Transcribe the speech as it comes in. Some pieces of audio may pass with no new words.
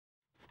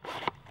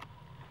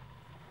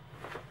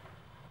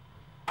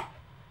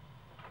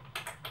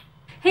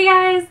Hey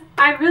guys!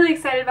 I'm really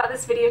excited about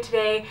this video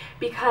today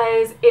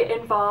because it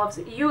involves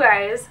you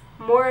guys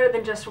more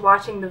than just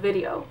watching the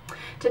video.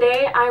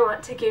 Today I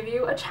want to give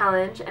you a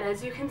challenge, and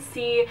as you can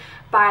see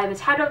by the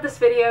title of this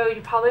video, you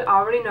probably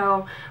already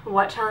know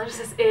what challenge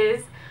this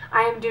is.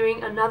 I am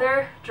doing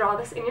another Draw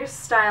This in Your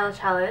Style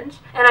challenge,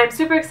 and I'm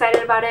super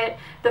excited about it.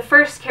 The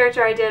first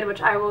character I did,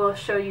 which I will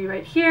show you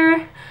right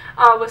here,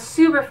 was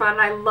super fun.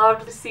 I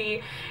loved to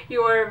see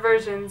your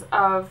versions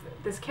of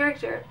this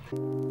character.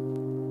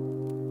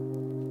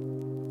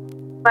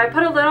 I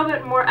put a little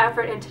bit more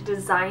effort into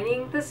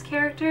designing this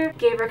character,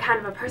 gave her kind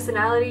of a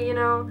personality, you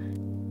know.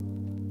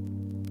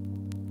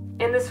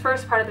 In this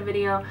first part of the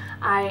video,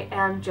 I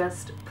am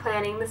just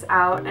planning this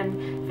out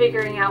and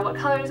figuring out what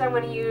colors I'm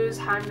going to use,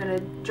 how I'm going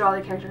to draw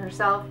the character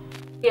herself.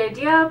 The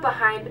idea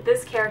behind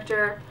this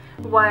character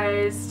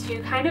was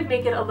to kind of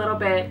make it a little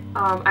bit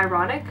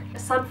ironic.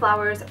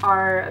 Sunflowers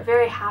are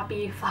very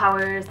happy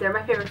flowers. They're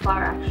my favorite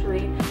flower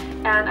actually,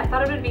 and I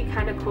thought it would be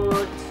kind of cool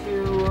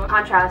to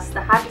contrast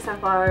the happy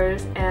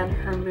sunflowers and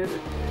her mood.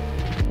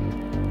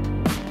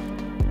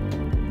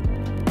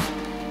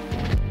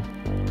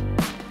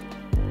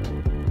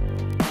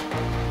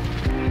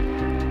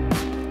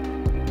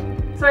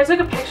 So I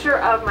took a picture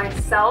of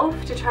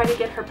myself to try to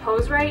get her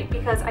pose right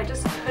because I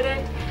just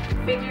couldn't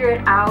figure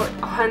it out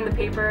on the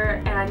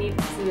paper, and I needed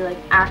to see like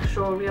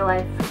actual real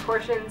life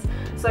proportions.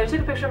 So I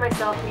took a picture of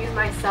myself and used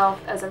myself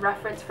as a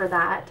reference for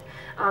that,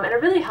 and it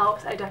really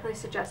helps. I definitely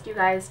suggest you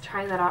guys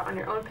trying that out on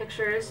your own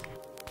pictures.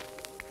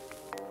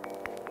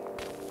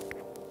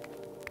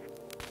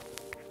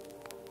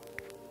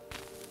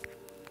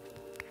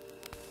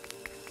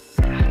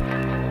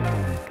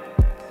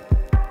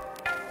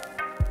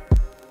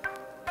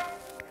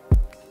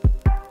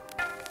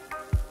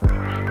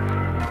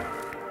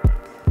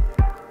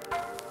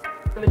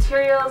 The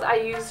materials I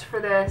used for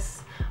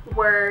this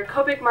were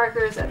Copic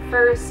markers at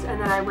first,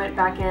 and then I went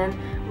back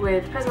in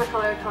with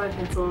Prismacolor colored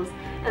pencils,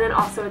 and then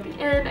also at the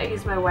end I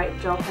used my white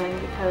gel pen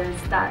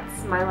because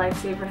that's my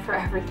lifesaver for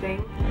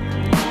everything.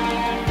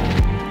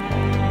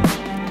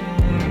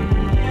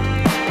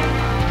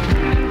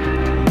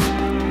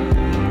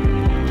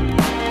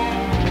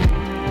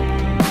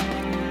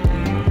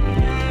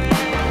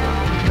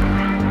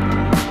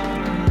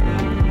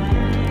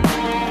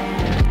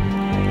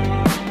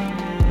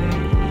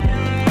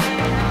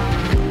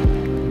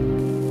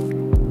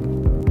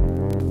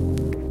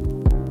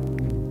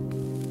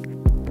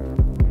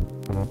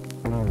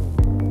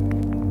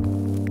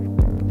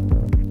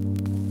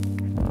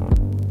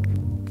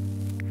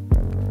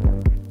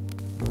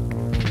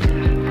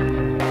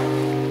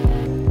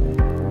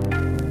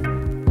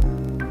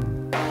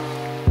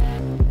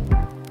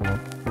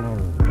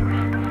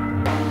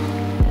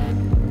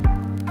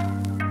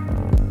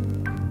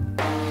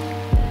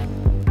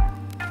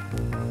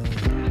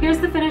 Here's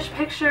the finished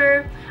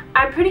picture.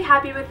 I'm pretty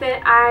happy with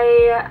it.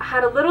 I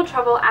had a little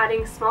trouble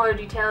adding smaller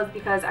details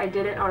because I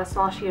did it on a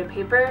small sheet of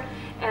paper,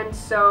 and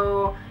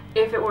so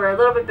if it were a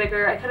little bit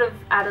bigger I could have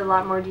added a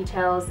lot more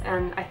details,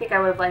 and I think I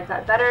would have liked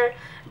that better.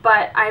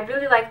 But I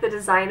really like the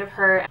design of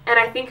her, and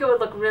I think it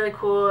would look really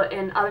cool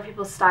in other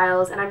people's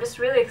styles, and I'm just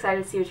really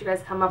excited to see what you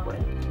guys come up with.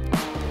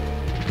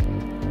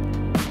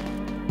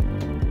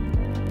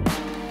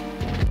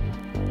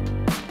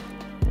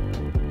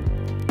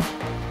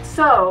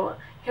 So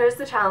here's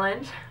the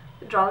challenge.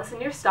 Draw this in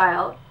your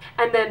style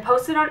and then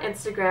post it on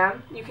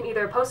Instagram. You can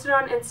either post it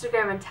on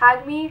Instagram and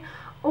tag me,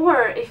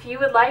 or if you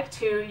would like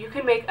to, you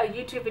can make a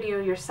YouTube video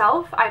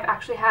yourself. I've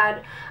actually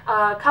had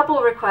a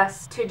couple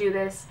requests to do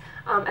this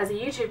as a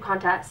YouTube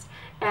contest,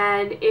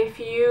 and if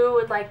you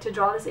would like to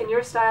draw this in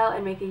your style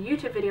and make a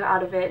YouTube video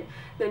out of it,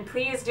 then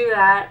please do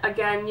that.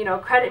 Again, you know,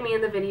 credit me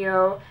in the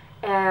video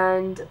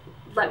and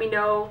let me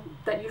know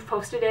that you've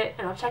posted it,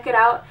 and I'll check it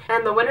out.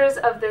 And the winners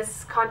of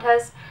this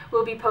contest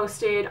will be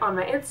posted on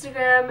my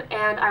Instagram,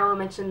 and I will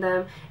mention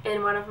them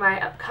in one of my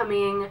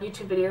upcoming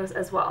YouTube videos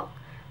as well.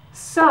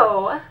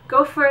 So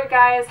go for it,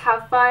 guys.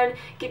 Have fun,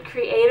 get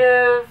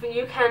creative.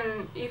 You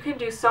can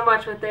do so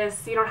much with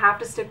this. You don't have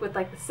to stick with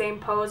like the same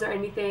pose or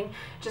anything.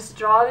 Just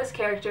draw this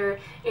character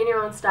in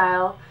your own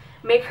style.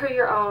 Make her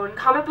your own.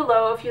 Comment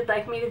below if you'd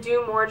like me to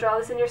do more Draw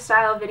This in Your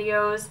Style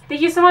videos. Thank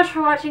you so much for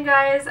watching,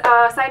 guys.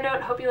 Side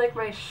note, hope you like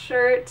my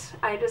shirt.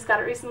 I just got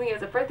it recently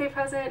as a birthday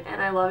present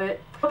and I love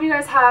it. Hope you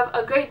guys have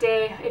a great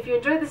day. If you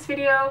enjoyed this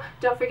video,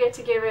 don't forget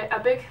to give it a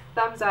big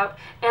thumbs up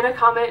and a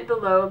comment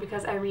below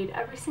because I read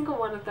every single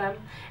one of them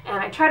and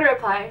I try to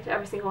reply to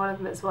every single one of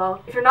them as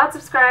well. If you're not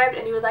subscribed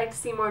and you would like to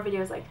see more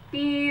videos like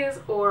these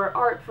or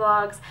art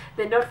vlogs,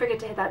 then don't forget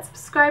to hit that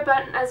subscribe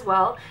button as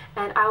well,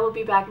 and I will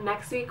be back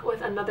next week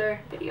with another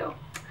video.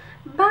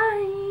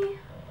 Bye!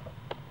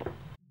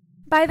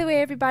 By the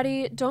way,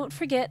 everybody, don't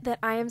forget that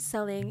I am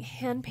selling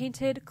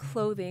hand-painted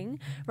clothing.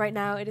 Right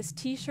now it is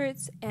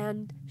t-shirts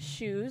and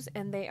shoes,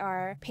 and they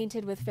are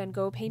painted with Van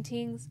Gogh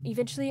paintings.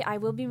 Eventually I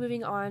will be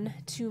moving on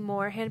to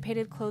more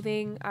hand-painted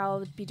clothing.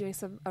 I'll be doing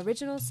some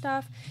original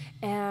stuff,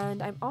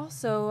 and I'm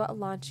also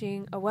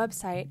launching a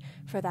website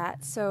for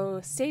that. So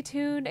stay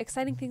tuned,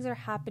 exciting things are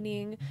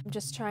happening. I'm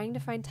just trying to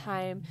find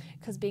time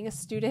because being a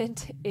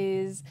student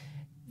is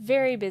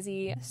very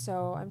busy,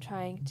 so I'm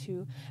trying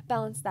to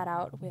balance that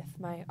out with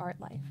my art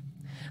life.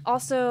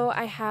 Also,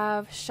 I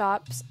have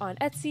shops on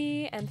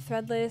Etsy and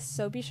Threadless,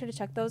 so be sure to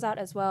check those out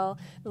as well.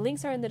 The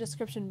links are in the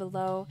description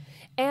below.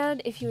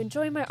 And if you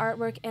enjoy my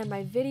artwork and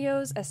my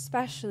videos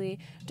especially,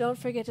 don't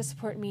forget to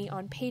support me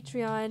on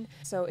Patreon.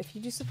 So if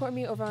you do support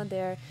me over on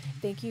there,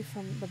 thank you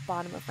from the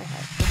bottom of my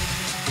heart.